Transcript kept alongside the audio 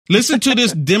Listen to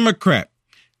this Democrat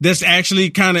that's actually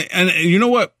kind of, and you know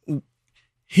what?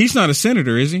 He's not a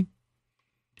senator, is he?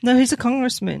 No, he's a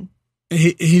congressman.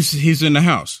 He's in the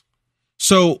House.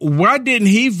 So why didn't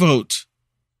he vote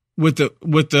with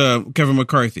Kevin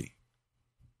McCarthy?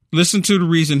 Listen to the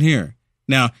reason here.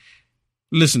 Now,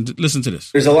 listen to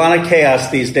this. There's a lot of chaos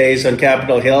these days on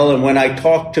Capitol Hill, and when I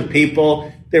talk to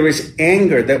people, there is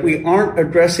anger that we aren't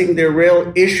addressing their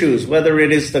real issues, whether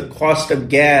it is the cost of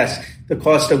gas, the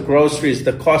cost of groceries,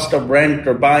 the cost of rent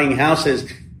or buying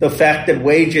houses, the fact that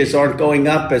wages aren't going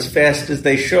up as fast as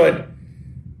they should.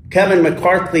 Kevin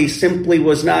McCarthy simply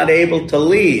was not able to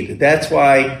lead. That's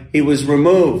why he was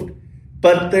removed.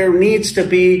 But there needs to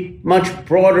be much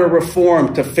broader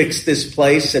reform to fix this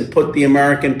place and put the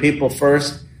American people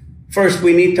first. First,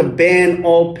 we need to ban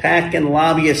all PAC and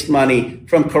lobbyist money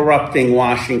from corrupting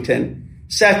Washington.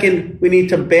 Second, we need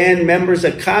to ban members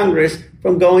of Congress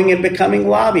from going and becoming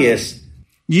lobbyists.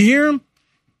 You hear him?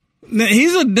 Now,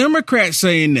 he's a Democrat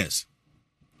saying this.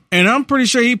 And I'm pretty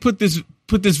sure he put this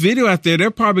video out there. They're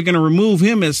probably going to remove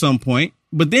him at some point.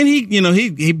 But then he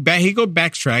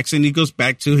backtracks and he goes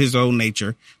back to his own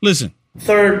nature. Listen.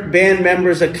 Third, ban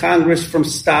members of Congress from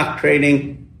stock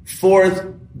trading. Fourth,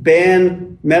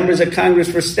 ban members of Congress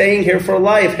for staying here for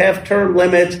life, have term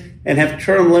limits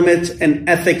and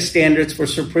ethics standards for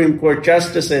Supreme Court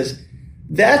justices.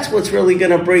 That's what's really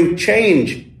going to bring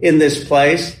change in this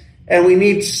place. And we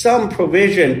need some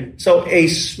provision so a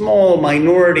small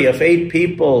minority of 8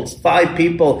 people, 5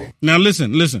 people. Now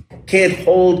listen. Can't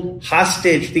hold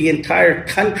hostage the entire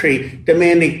country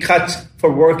demanding cuts for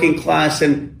working class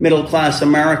and middle class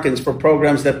Americans for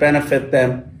programs that benefit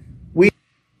them.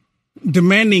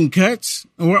 Demanding cuts?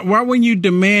 Why wouldn't you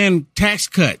demand tax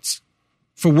cuts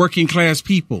for working class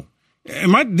people?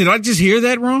 Did I just hear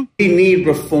that wrong? We need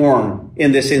reform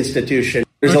in this institution.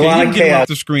 There's a lot of chaos. chaos. Off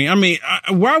the screen. I mean,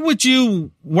 why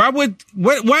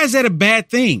is that a bad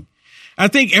thing? I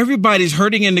think everybody's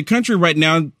hurting in the country right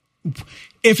now.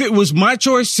 If it was my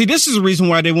choice, see, this is the reason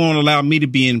why they won't allow me to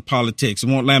be in politics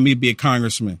and won't allow me to be a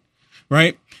congressman,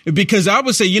 right? Because I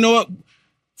would say, you know what?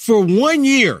 For 1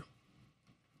 year,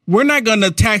 we're not going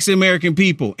to tax the American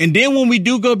people. And then when we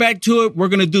do go back to it, we're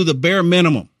going to do the bare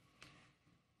minimum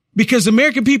because the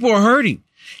American people are hurting.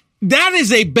 That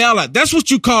is a bailout. That's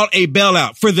what you call a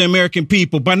bailout for the American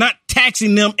people by not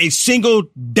taxing them a single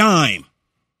dime.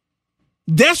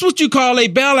 That's what you call a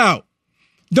bailout.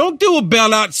 Don't do a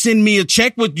bailout. Send me a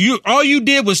check. All you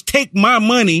did was take my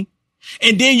money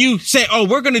and then you say, oh,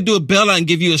 we're going to do a bailout and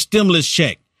give you a stimulus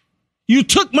check. You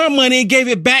took my money and gave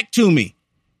it back to me.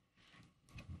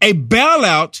 A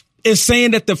bailout is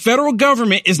saying that the federal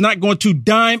government is not going to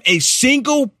dime a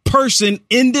single person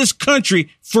in this country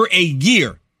for a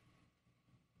year.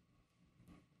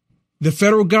 The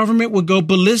federal government will go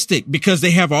ballistic because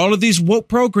they have all of these woke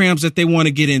programs that they want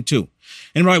to get into.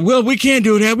 And right, well, we can't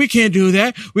do that. We can't do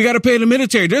that. We got to pay the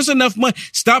military. There's enough money.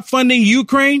 Stop funding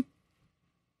Ukraine.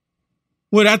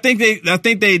 Well, I think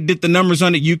they did the numbers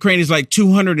on it. Ukraine is like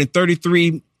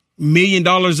 $233 million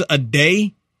a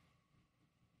day.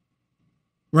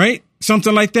 Right?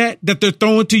 Something like that they're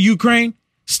throwing to Ukraine.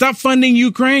 Stop funding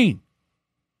Ukraine.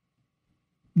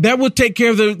 That will take care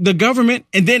of the government.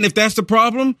 And then if that's the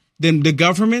problem, then the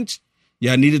government,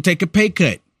 y'all need to take a pay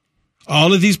cut.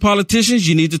 All of these politicians,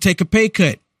 you need to take a pay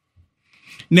cut.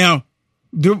 Now,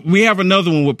 we have another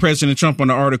one with President Trump on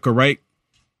the article, right?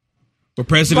 With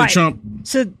President Trump.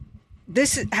 So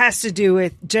this has to do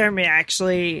with Jeremy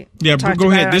actually. Yeah, go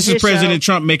ahead. This is President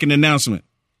Trump making an announcement.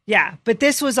 Yeah, but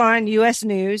this was on U.S.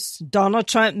 News. Donald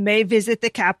Trump may visit the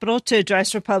Capitol to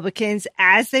address Republicans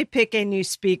as they pick a new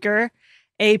speaker,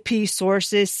 AP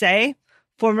sources say.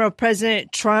 Former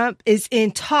President Trump is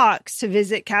in talks to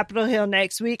visit Capitol Hill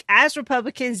next week as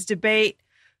Republicans debate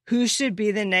who should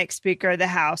be the next Speaker of the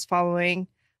House following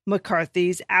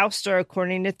McCarthy's ouster,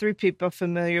 according to 3 people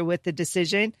familiar with the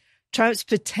decision. Trump's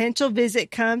potential visit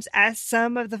comes as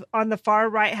some on the far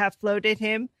right have floated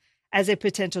him as a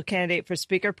potential candidate for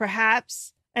Speaker,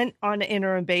 perhaps, and on an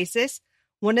interim basis.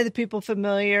 One of the people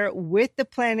familiar with the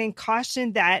planning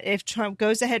cautioned that if Trump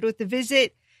goes ahead with the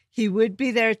visit, he would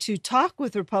be there to talk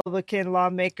with Republican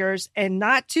lawmakers and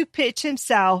not to pitch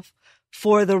himself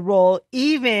for the role,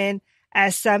 even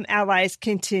as some allies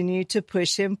continue to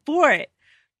push him for it.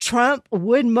 Trump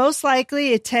would most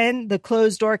likely attend the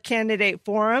closed-door candidate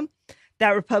forum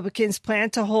that Republicans plan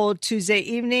to hold Tuesday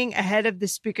evening ahead of the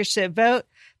speakership vote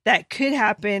that could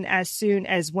happen as soon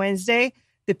as Wednesday.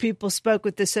 The people spoke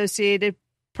with the Associated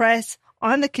Press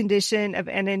on the condition of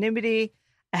anonymity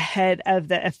ahead of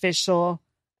the official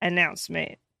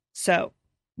announcement. So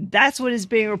That's what is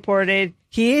being reported.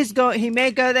 He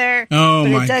may go there, but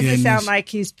it doesn't sound like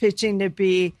he's pitching to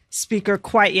be speaker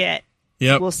quite yet.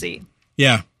 Yep. We'll see.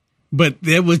 Yeah. But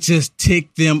that would just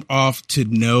tick them off to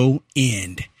no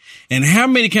end. And how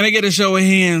many, can I get a show of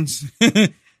hands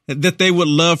that they would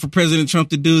love for President Trump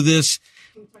to do this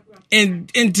and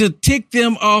to tick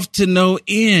them off to no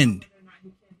end?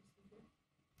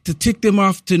 To tick them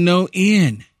off to no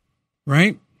end,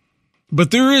 right? But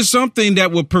there is something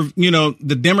that will,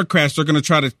 the Democrats are going to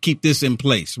try to keep this in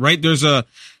place, right? There's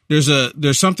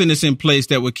something that's in place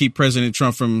that would keep President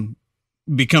Trump from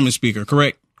becoming speaker,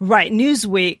 correct? Right.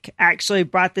 Newsweek actually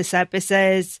brought this up. It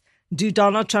says, do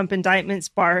Donald Trump indictments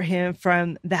bar him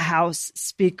from the House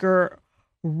Speaker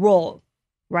role,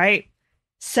 right?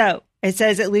 So it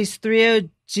says at least 3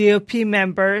 GOP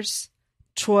members,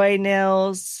 Troy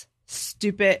Nehls,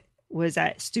 Stupe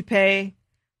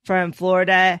from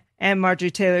Florida, and Marjorie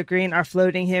Taylor Greene are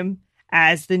floating him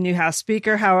as the new House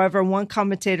Speaker. However, one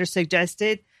commentator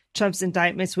suggested Trump's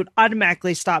indictments would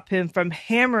automatically stop him from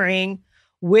hammering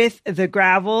with the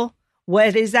gavel.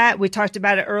 What is that? We talked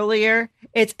about it earlier.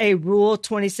 It's a Rule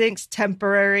 26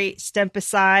 temporary step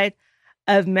aside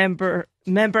of member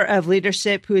of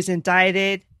leadership who is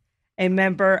indicted. A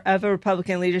member of a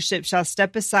Republican leadership shall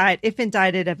step aside if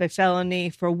indicted of a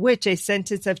felony for which a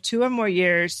sentence of 2 or more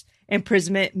years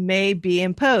imprisonment may be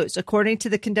imposed. According to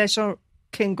the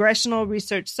Congressional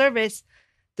Research Service,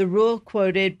 the rule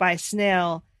quoted by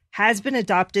Snell has been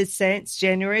adopted since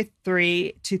January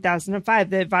 3, 2005.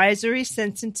 The advisory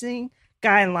sentencing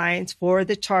guidelines for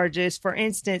the charges, for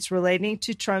instance, relating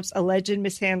to Trump's alleged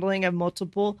mishandling of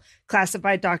multiple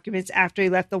classified documents after he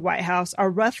left the White House, are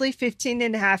roughly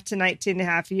 15.5 to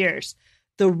 19.5 years.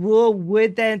 The rule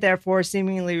would then, therefore,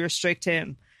 seemingly restrict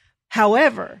him.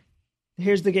 However,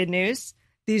 here's the good news.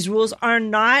 These rules are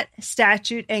not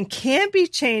statute and can be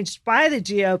changed by the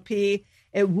GOP.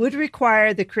 It would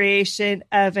require the creation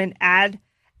of an ad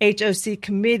HOC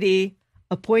committee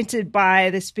appointed by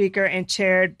the Speaker and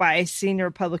chaired by a senior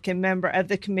Republican member of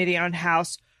the Committee on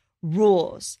House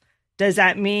Rules. Does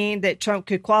that mean that Trump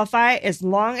could qualify as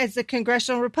long as the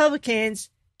congressional Republicans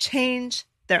change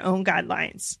their own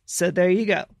guidelines? So there you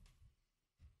go.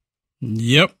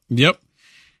 Yep.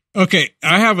 Okay,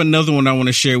 I have another one I want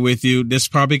to share with you. This is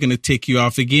probably going to tick you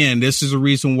off again. This is a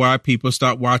reason why people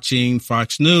stop watching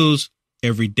Fox News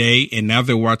every day, and now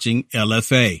they're watching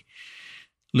LFA.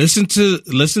 Listen to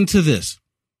this.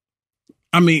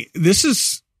 I mean, this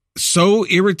is so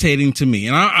irritating to me.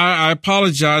 And I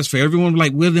apologize for everyone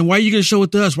like, well, then why are you going to show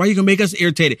it to us? Why are you going to make us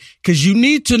irritated? Because you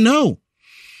need to know.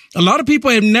 A lot of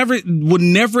people would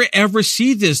never, ever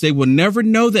see this. They will never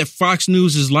know that Fox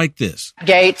News is like this.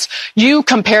 Gaetz, you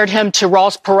compared him to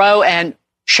Ross Perot, and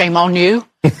shame on you.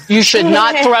 You should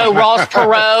not throw Ross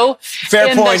Perot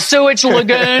in the sewage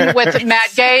lagoon with Matt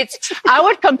Gaetz. I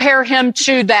would compare him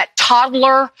to that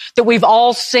toddler that we've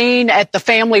all seen at the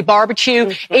family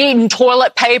barbecue, eating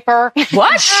toilet paper,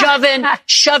 shoving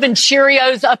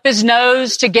Cheerios up his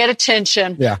nose to get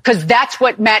attention. Yeah. Because that's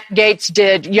what Matt Gaetz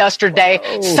did yesterday,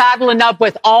 saddling up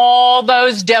with all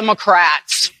those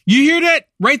Democrats. You hear that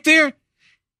right there?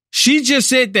 She just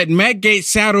said that Matt Gaetz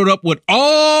saddled up with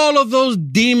all of those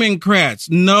Democrats.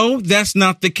 No, that's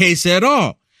not the case at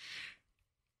all.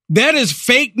 That is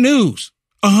fake news,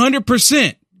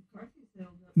 100%.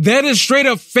 That is straight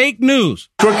up fake news.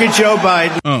 Crooked Joe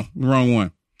Biden. Oh, wrong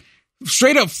one.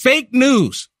 Straight up fake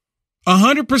news,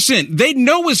 100%. They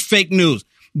know it's fake news.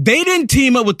 They didn't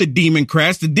team up with the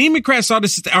Democrats. The Democrats saw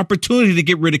this as the opportunity to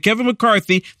get rid of Kevin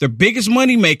McCarthy, their biggest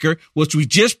moneymaker, which we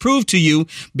just proved to you,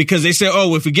 because they said,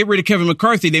 oh, if we get rid of Kevin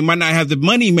McCarthy, they might not have the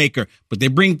moneymaker. But they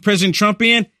bring President Trump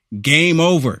in, game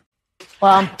over.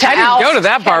 Well, I didn't go to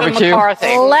that barbecue.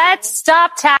 Let's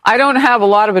stop. I don't have a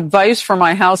lot of advice for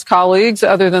my House colleagues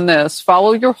other than this.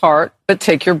 Follow your heart, but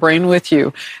take your brain with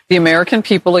you. The American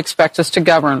people expect us to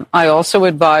govern. I also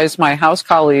advise my House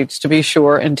colleagues to be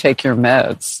sure and take your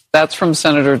meds. That's from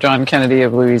Senator John Kennedy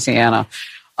of Louisiana.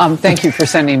 Thank you for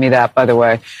sending me that, by the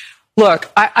way.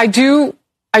 Look, I do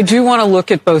want to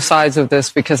look at both sides of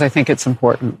this because I think it's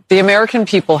important. The American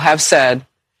people have said,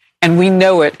 and we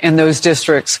know it in those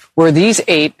districts where these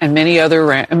 8 and many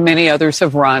others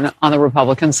have run on the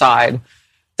Republican side,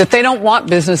 that they don't want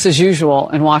business as usual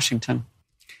in Washington.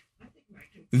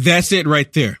 That's it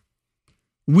right there.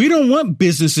 We don't want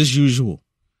business as usual.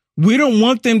 We don't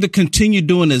want them to continue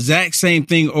doing the exact same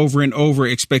thing over and over,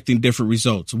 expecting different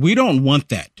results. We don't want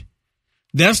that.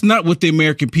 That's not what the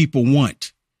American people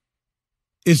want.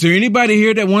 Is there anybody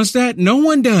here that wants that? No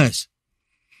one does.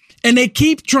 And they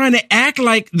keep trying to act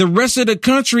like the rest of the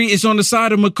country is on the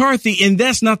side of McCarthy, and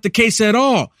that's not the case at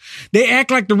all. They act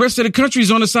like the rest of the country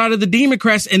is on the side of the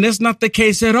Democrats, and that's not the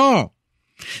case at all.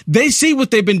 They see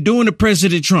what they've been doing to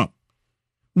President Trump.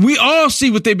 We all see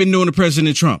what they've been doing to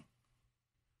President Trump.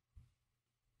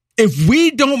 If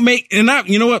we don't make,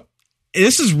 you know what?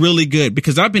 This is really good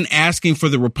because I've been asking for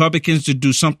the Republicans to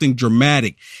do something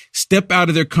dramatic. Step out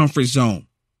of their comfort zone.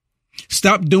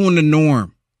 Stop doing the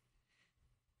norm.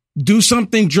 Do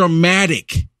something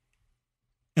dramatic.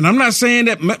 And I'm not saying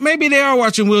that maybe they are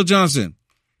watching Will Johnson,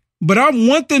 but I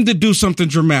want them to do something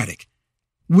dramatic.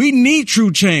 We need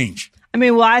true change. I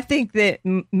mean, well, I think that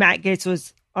Matt Gaetz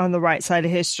was on the right side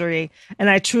of history. And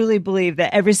I truly believe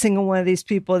that every single one of these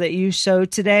people that you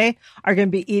showed today are going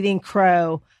to be eating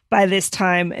crow by this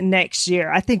time next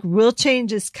year. I think real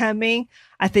change is coming.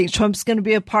 I think Trump's going to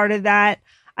be a part of that.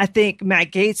 I think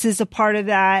Matt Gaetz is a part of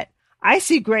that. I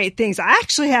see great things. I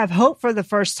actually have hope for the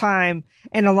first time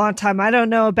in a long time. I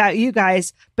don't know about you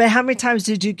guys, but how many times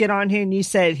did you get on here and you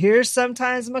said, here's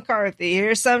sometimes McCarthy,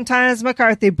 here's sometimes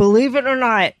McCarthy. Believe it or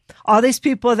not, all these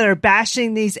people that are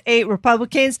bashing these 8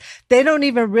 Republicans, they don't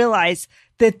even realize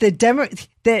that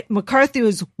that McCarthy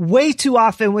was way too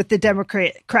often with the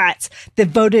Democrats that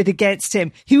voted against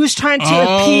him. He was trying to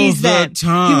appease them.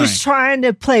 He was trying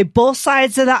to play both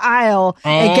sides of the aisle.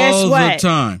 And guess what? All the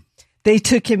time. They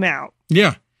took him out.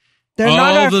 Yeah. They're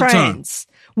not our friends.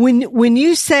 When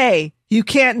you say you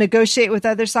can't negotiate with the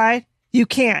other side, you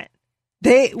can't.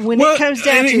 It comes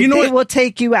down to it, they will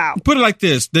take you out. Put it like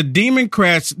this. The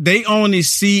Democrats, they only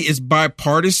see as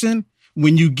bipartisan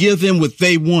when you give them what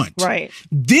they want. Right.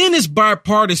 Then it's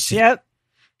bipartisan. Yep.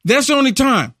 That's the only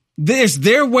time. There's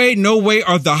their way, no way,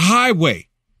 or the highway.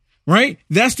 Right?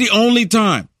 That's the only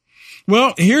time.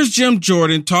 Well, here's Jim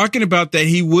Jordan talking about that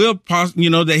he will,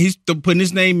 that he's putting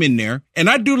his name in there. And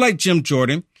I do like Jim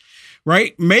Jordan,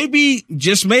 right? Maybe,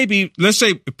 just maybe, let's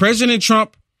say President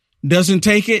Trump doesn't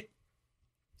take it.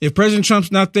 If President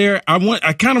Trump's not there,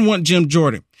 I kind of want Jim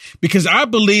Jordan because I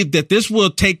believe that this will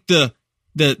take the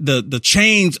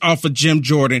chains off of Jim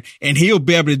Jordan and he'll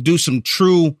be able to do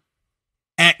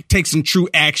take some true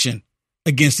action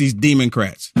against these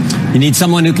Democrats. You need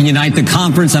someone who can unite the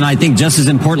conference, and I think just as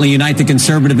importantly, unite the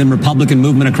conservative and Republican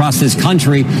movement across this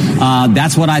country.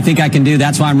 That's what I think I can do.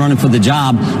 That's why I'm running for the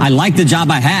job. I like the job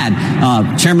I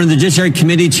had. Chairman of the Judiciary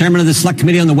Committee, chairman of the Select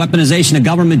Committee on the Weaponization of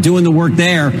Government, doing the work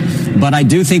there. But I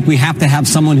do think we have to have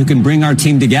someone who can bring our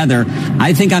team together.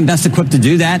 I think I'm best equipped to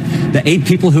do that. The 8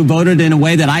 people who voted in a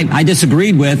way that I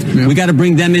disagreed with, we got to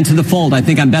bring them into the fold. I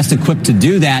think I'm best equipped to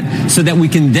do that so that we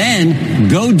can then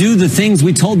go do the things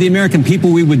we told the American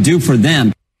people we would do for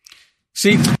them.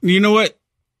 See, you know what?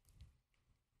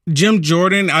 Jim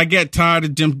Jordan, I get tired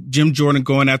of Jim Jordan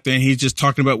going out there and he's just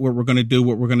talking about what we're going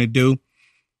to do.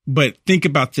 But think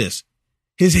about this.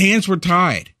 His hands were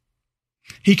tied.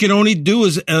 He can only do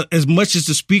as much as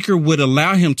the speaker would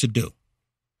allow him to do.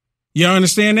 Y'all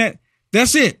understand that?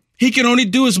 That's it. He can only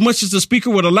do as much as the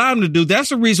speaker would allow him to do. That's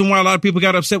the reason why a lot of people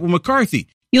got upset with McCarthy.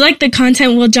 You like the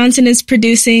content Will Johnson is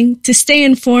producing? To stay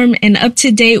informed and up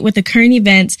to date with the current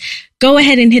events, go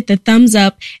ahead and hit the thumbs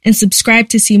up and subscribe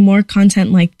to see more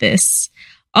content like this.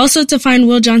 Also, to find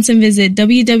Will Johnson, visit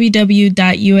www.uaf.media.